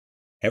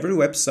Every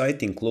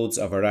website includes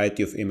a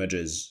variety of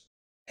images.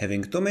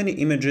 Having too many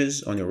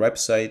images on your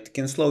website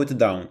can slow it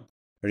down,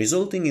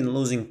 resulting in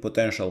losing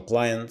potential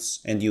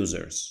clients and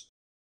users.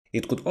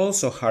 It could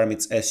also harm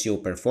its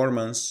SEO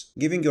performance,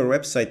 giving your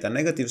website a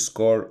negative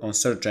score on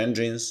search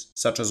engines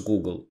such as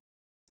Google.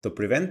 To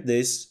prevent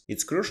this,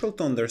 it's crucial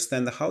to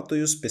understand how to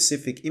use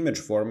specific image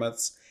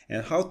formats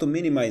and how to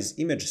minimize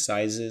image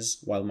sizes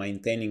while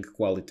maintaining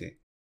quality.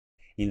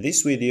 In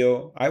this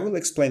video, I will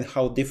explain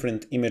how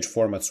different image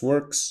formats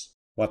works,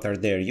 what are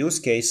their use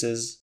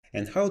cases,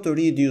 and how to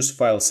reduce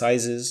file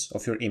sizes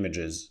of your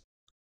images.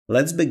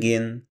 Let's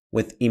begin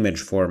with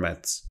image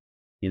formats.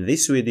 In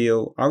this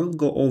video, I will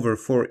go over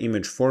 4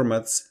 image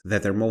formats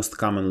that are most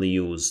commonly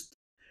used: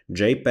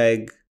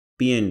 JPEG,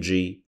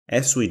 PNG,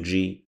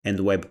 SVG, and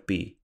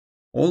WebP.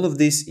 All of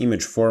these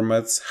image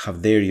formats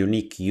have their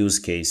unique use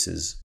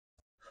cases.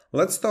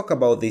 Let's talk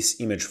about these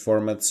image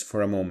formats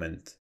for a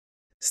moment.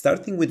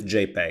 Starting with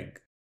JPEG.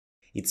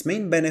 Its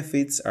main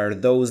benefits are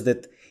those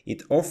that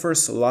it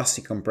offers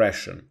lossy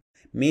compression,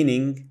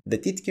 meaning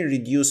that it can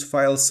reduce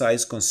file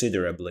size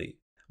considerably,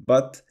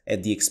 but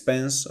at the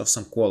expense of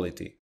some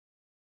quality.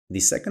 The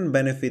second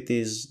benefit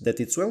is that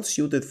it's well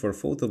suited for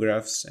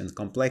photographs and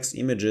complex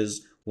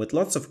images with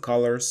lots of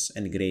colors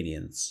and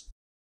gradients.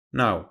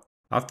 Now,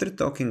 after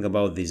talking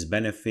about these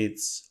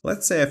benefits,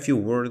 let's say a few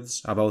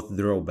words about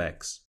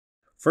drawbacks.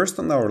 First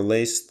on our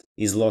list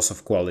is loss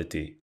of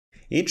quality.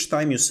 Each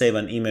time you save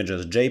an image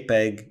as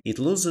JPEG, it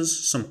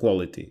loses some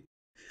quality.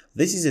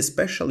 This is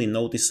especially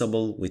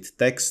noticeable with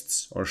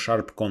texts or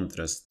sharp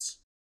contrasts.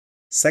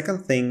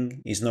 Second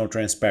thing is no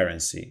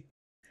transparency.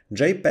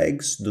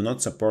 JPEGs do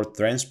not support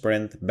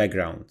transparent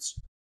backgrounds.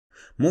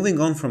 Moving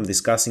on from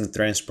discussing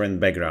transparent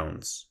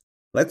backgrounds,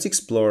 let's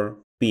explore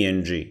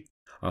PNG,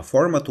 a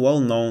format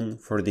well known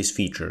for this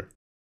feature.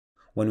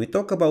 When we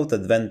talk about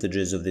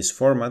advantages of this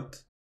format,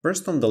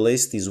 first on the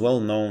list is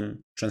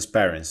well-known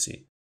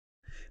transparency.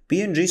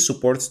 PNG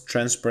supports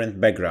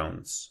transparent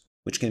backgrounds,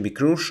 which can be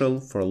crucial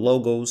for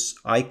logos,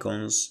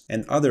 icons,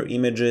 and other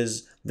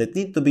images that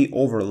need to be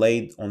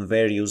overlaid on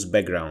various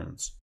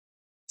backgrounds.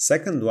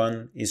 Second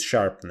one is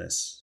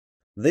sharpness.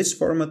 This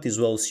format is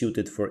well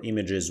suited for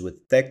images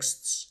with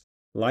texts,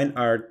 line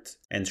art,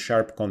 and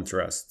sharp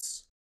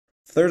contrasts.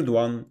 Third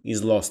one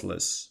is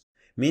lossless,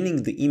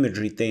 meaning the image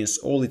retains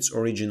all its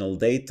original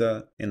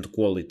data and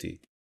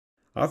quality.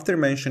 After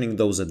mentioning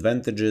those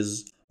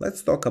advantages,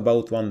 let's talk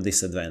about one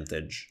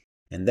disadvantage,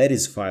 and that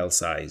is file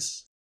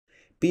size.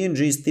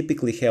 PNGs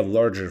typically have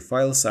larger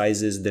file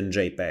sizes than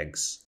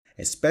JPEGs,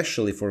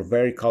 especially for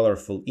very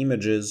colorful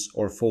images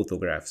or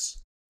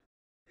photographs.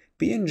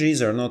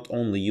 PNGs are not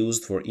only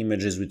used for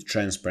images with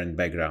transparent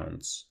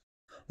backgrounds.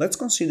 Let's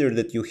consider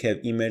that you have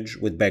image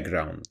with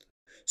background.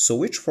 So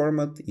which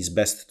format is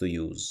best to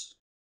use?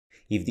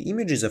 If the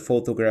image is a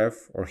photograph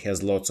or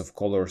has lots of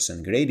colors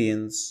and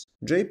gradients,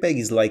 JPEG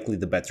is likely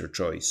the better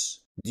choice,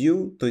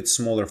 due to its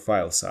smaller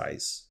file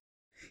size.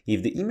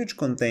 If the image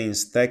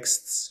contains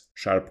texts,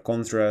 sharp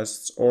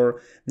contrasts,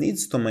 or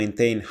needs to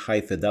maintain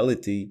high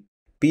fidelity,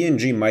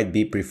 PNG might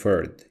be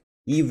preferred,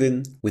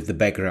 even with the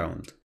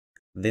background.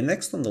 The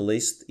next on the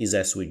list is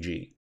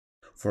SVG.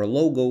 For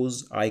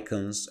logos,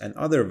 icons, and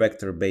other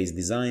vector-based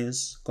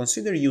designs,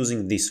 consider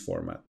using this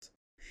format.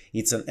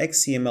 It's an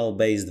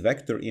XML-based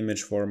vector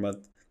image format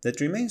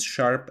that remains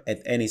sharp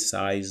at any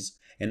size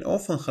and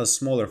often has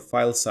smaller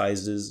file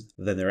sizes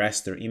than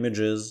raster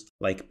images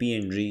like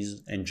PNGs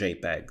and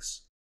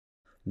JPEGs.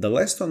 The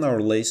last on our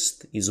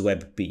list is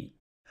WebP,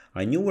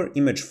 a newer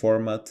image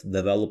format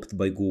developed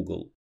by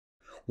Google.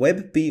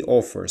 WebP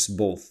offers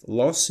both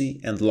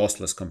lossy and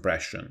lossless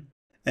compression,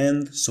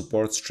 and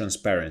supports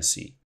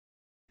transparency.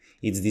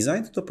 It's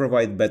designed to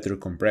provide better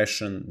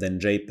compression than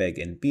JPEG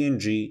and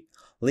PNG,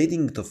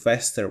 leading to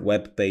faster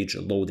web page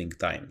loading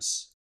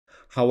times.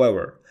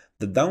 However,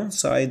 the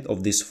downside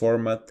of this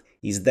format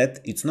is that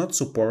it's not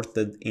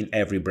supported in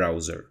every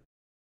browser.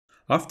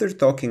 After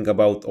talking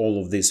about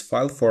all of these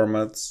file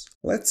formats,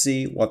 let's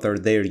see what are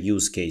their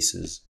use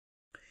cases.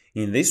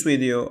 In this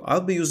video,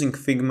 I'll be using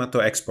Figma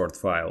to export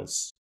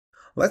files.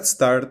 Let's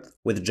start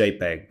with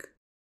JPEG.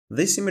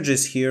 These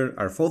images here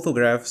are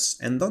photographs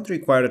and don't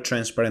require a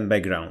transparent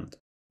background,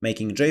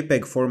 making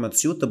JPEG format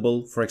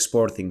suitable for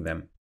exporting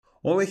them.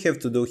 All I have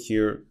to do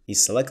here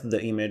is select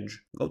the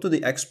image, go to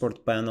the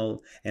export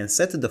panel and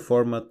set the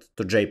format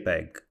to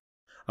JPEG.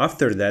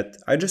 After that,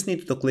 I just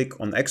need to click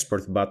on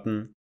export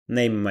button,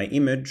 name my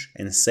image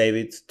and save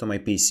it to my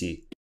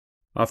PC.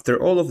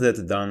 After all of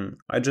that done,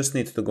 I just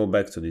need to go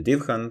back to the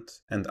Divhunt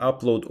and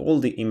upload all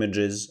the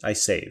images I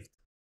saved.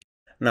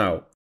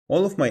 Now,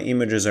 all of my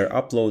images are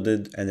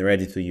uploaded and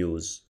ready to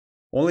use.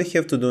 All I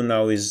have to do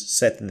now is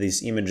set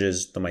these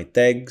images to my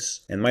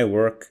tags and my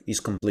work is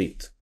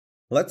complete.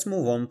 Let's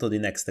move on to the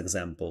next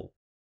example.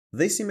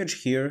 This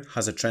image here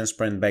has a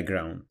transparent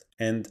background,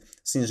 and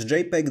since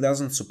JPEG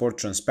doesn't support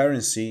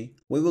transparency,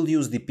 we will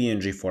use the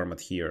PNG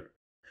format here.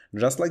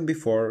 Just like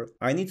before,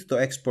 I need to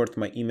export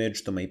my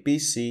image to my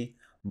PC,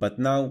 but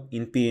now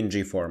in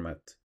PNG format.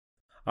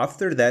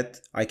 After that,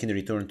 I can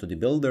return to the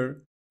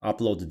builder,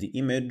 upload the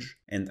image,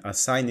 and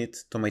assign it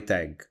to my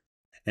tag.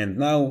 And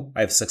now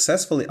I've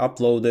successfully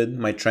uploaded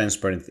my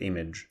transparent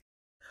image.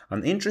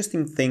 An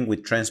interesting thing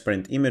with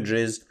transparent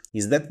images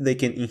is that they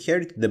can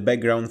inherit the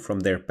background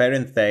from their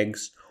parent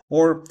tags,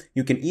 or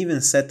you can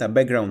even set a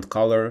background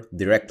color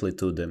directly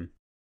to them.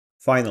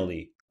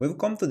 Finally, we've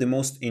come to the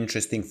most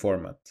interesting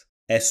format,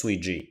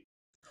 SVG.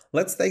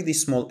 Let's take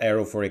this small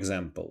arrow for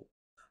example.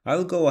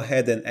 I'll go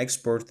ahead and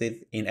export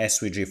it in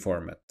SVG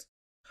format.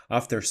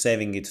 After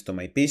saving it to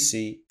my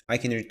PC, I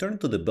can return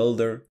to the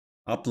builder,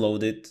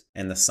 upload it,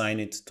 and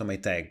assign it to my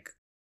tag.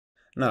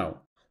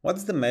 Now,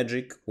 what's the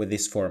magic with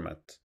this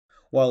format?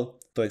 Well,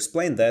 to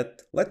explain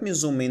that, let me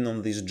zoom in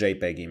on this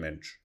JPEG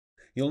image.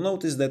 You'll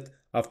notice that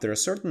after a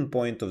certain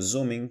point of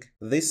zooming,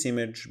 this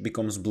image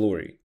becomes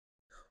blurry.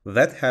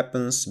 That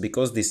happens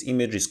because this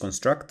image is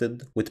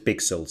constructed with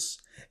pixels,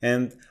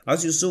 and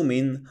as you zoom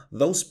in,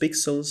 those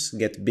pixels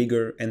get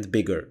bigger and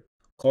bigger,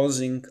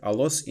 causing a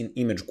loss in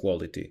image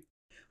quality.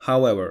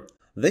 However,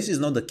 this is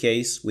not the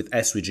case with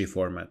SVG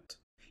format.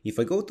 If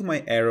I go to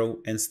my arrow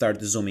and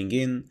start zooming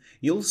in,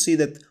 you'll see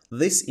that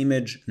this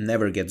image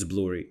never gets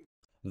blurry.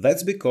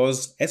 That's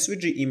because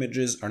SVG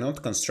images are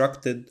not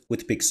constructed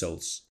with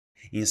pixels.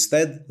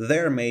 Instead, they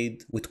are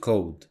made with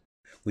code,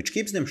 which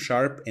keeps them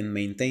sharp and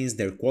maintains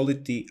their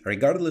quality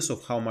regardless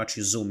of how much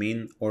you zoom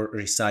in or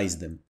resize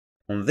them.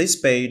 On this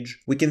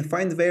page, we can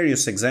find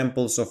various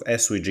examples of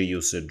SVG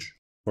usage.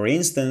 For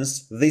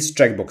instance, these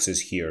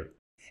checkboxes here.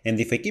 And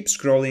if I keep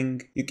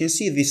scrolling, you can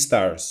see these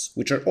stars,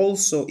 which are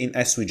also in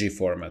SVG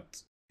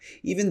format.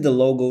 Even the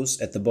logos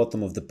at the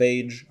bottom of the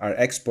page are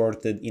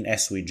exported in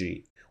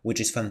SVG, which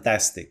is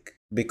fantastic,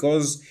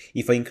 because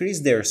if I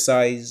increase their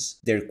size,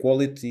 their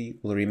quality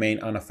will remain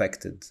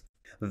unaffected.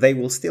 They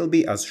will still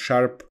be as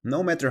sharp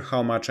no matter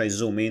how much I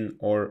zoom in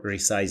or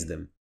resize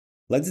them.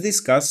 Let's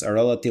discuss a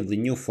relatively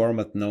new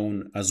format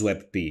known as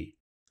WebP.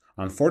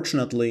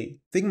 Unfortunately,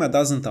 Figma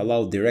doesn't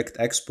allow direct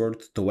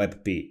export to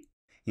WebP.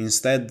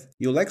 Instead,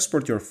 you'll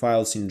export your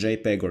files in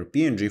JPEG or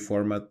PNG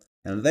format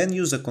and then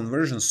use a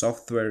conversion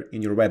software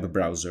in your web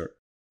browser.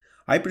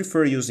 I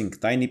prefer using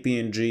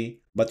TinyPNG,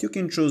 but you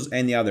can choose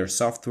any other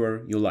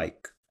software you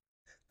like.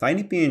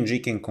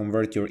 TinyPNG can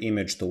convert your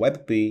image to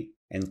WebP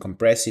and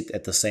compress it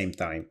at the same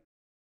time.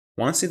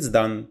 Once it's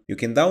done, you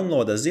can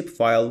download a zip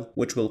file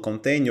which will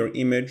contain your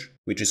image,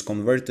 which is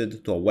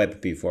converted to a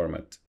WebP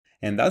format.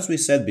 And as we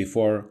said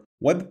before,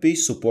 WebP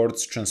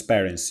supports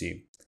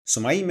transparency, so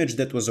my image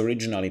that was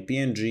originally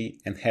PNG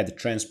and had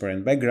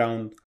transparent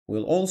background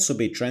will also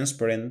be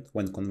transparent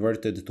when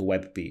converted to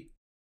WebP.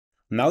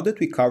 Now that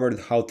we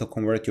covered how to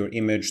convert your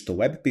image to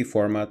WebP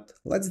format,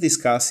 let's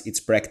discuss its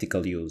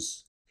practical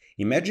use.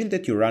 Imagine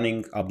that you're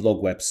running a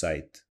blog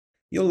website.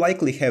 You'll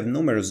likely have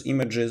numerous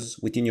images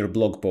within your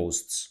blog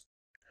posts.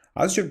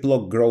 As your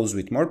blog grows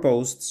with more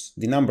posts,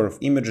 the number of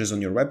images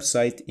on your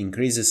website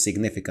increases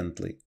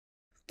significantly.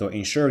 To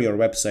ensure your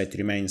website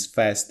remains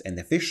fast and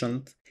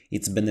efficient,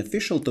 it's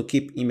beneficial to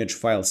keep image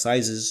file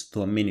sizes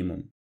to a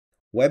minimum.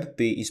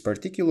 WebP is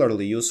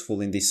particularly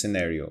useful in this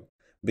scenario,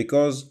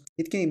 because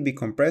it can be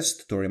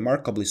compressed to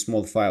remarkably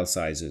small file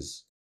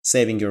sizes,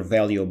 saving your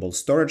valuable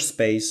storage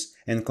space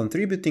and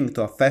contributing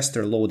to a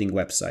faster loading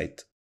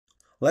website.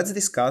 Let's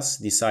discuss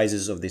the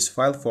sizes of these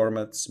file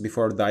formats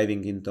before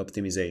diving into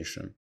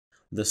optimization.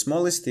 The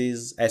smallest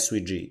is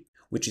SVG,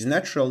 which is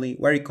naturally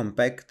very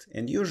compact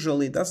and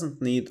usually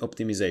doesn't need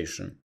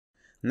optimization.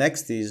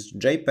 Next is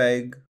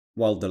JPEG,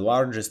 while the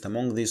largest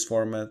among these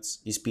formats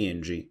is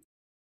PNG.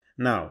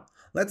 Now,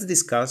 let's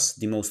discuss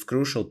the most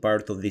crucial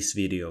part of this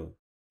video,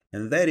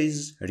 and that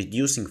is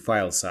reducing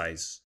file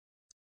size.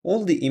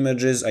 All the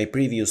images I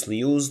previously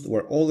used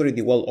were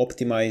already well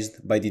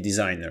optimized by the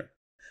designer.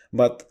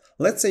 But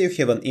let's say you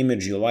have an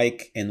image you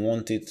like and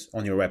want it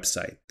on your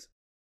website.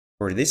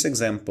 For this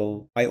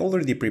example, I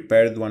already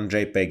prepared one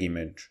JPEG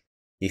image.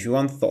 If you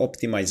want to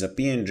optimize a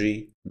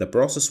PNG, the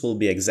process will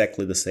be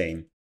exactly the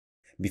same.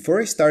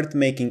 Before I start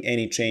making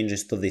any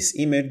changes to this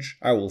image,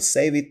 I will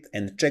save it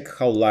and check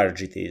how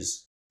large it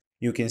is.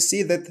 You can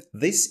see that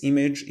this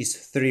image is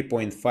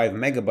 3.5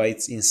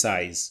 megabytes in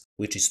size,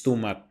 which is too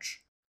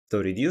much. To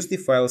reduce the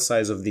file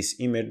size of this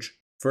image,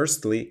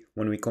 firstly,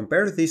 when we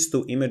compare these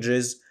two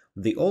images,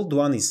 the old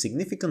one is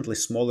significantly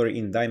smaller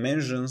in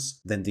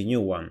dimensions than the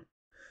new one.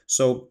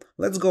 So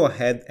let's go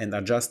ahead and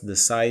adjust the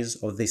size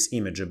of this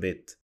image a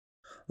bit.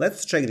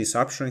 Let's check this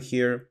option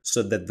here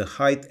so that the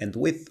height and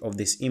width of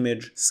this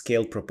image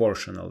scale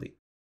proportionally.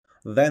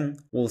 Then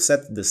we'll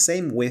set the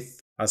same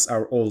width as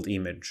our old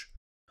image.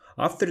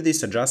 After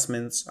these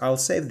adjustments, I'll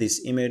save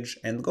this image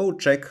and go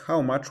check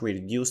how much we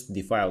reduced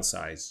the file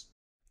size.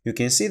 You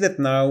can see that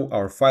now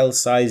our file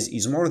size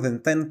is more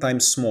than 10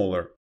 times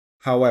smaller.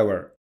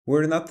 However,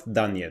 we're not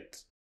done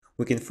yet.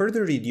 We can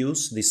further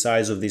reduce the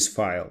size of this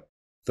file.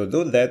 To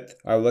do that,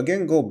 I will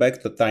again go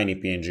back to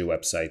TinyPNG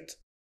website.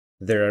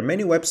 There are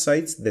many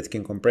websites that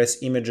can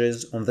compress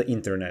images on the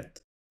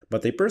internet,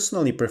 but I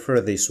personally prefer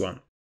this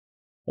one.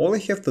 All I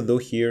have to do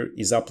here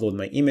is upload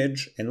my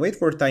image and wait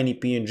for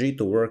TinyPNG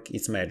to work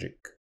its magic.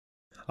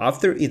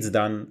 After it's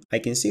done, I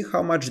can see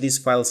how much this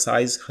file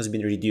size has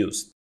been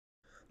reduced.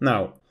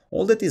 Now,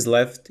 all that is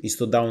left is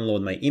to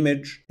download my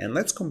image, and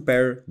let's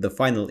compare the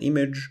final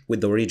image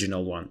with the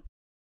original one.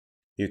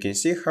 You can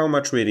see how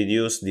much we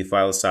reduced the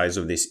file size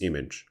of this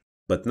image.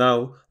 But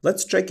now,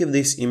 let's check if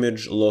this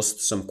image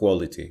lost some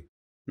quality.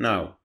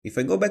 Now, if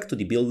I go back to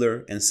the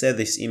builder and set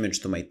this image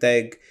to my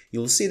tag,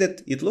 you'll see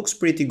that it looks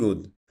pretty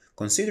good,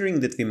 considering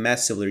that we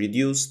massively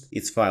reduced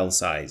its file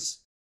size.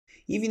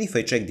 Even if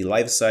I check the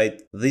live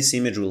site, this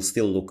image will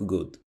still look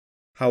good.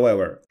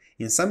 However,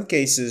 in some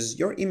cases,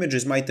 your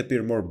images might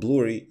appear more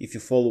blurry if you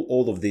follow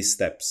all of these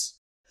steps.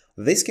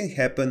 This can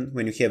happen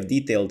when you have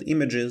detailed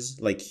images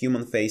like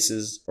human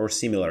faces or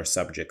similar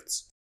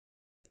subjects.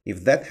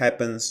 If that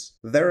happens,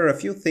 there are a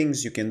few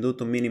things you can do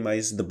to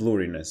minimize the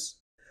blurriness.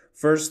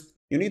 First,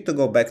 you need to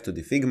go back to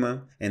the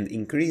Figma and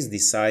increase the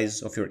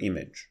size of your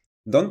image.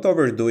 Don't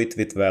overdo it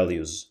with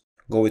values.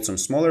 Go with some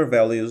smaller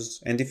values,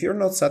 and if you're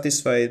not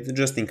satisfied,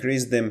 just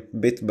increase them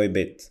bit by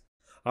bit.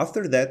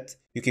 After that,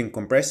 you can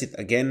compress it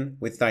again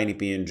with tiny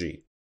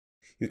PNG.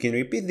 You can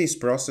repeat this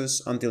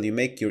process until you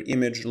make your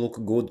image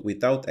look good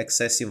without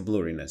excessive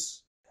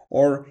blurriness.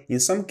 Or, in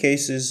some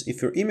cases,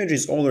 if your image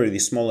is already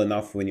small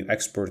enough when you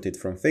export it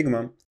from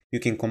Figma, you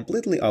can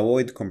completely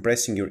avoid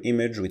compressing your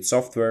image with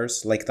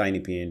softwares like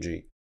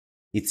TinyPNG.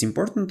 It's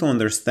important to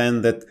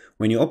understand that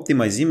when you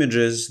optimize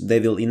images, they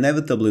will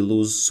inevitably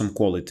lose some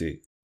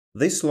quality.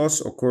 This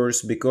loss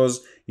occurs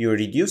because you're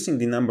reducing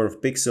the number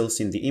of pixels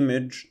in the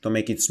image to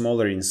make it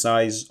smaller in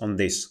size on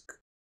disk.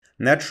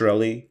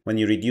 Naturally, when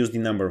you reduce the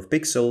number of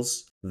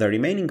pixels, the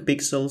remaining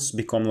pixels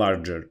become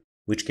larger,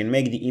 which can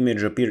make the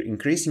image appear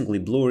increasingly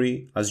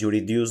blurry as you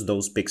reduce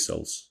those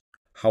pixels.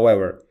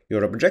 However,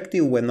 your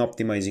objective when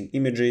optimizing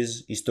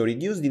images is to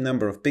reduce the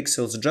number of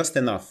pixels just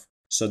enough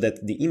so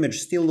that the image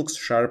still looks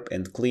sharp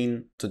and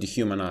clean to the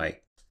human eye.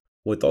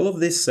 With all of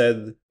this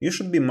said, you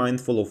should be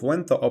mindful of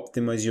when to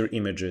optimize your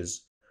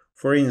images.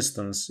 For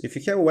instance, if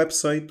you have a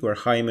website where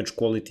high image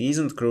quality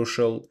isn't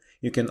crucial,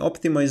 you can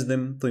optimize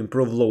them to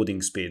improve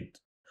loading speed.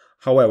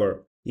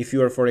 However, if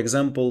you are, for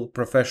example, a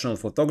professional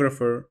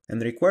photographer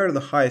and require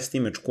the highest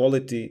image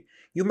quality,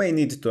 you may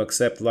need to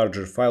accept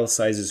larger file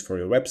sizes for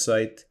your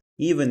website,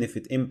 even if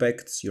it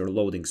impacts your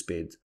loading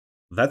speed.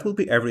 That will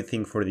be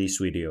everything for this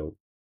video.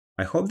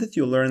 I hope that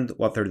you learned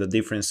what are the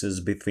differences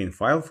between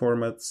file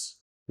formats,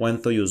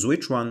 when to use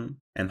which one,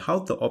 and how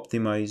to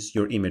optimize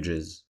your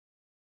images.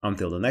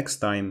 Until the next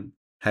time,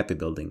 happy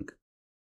building!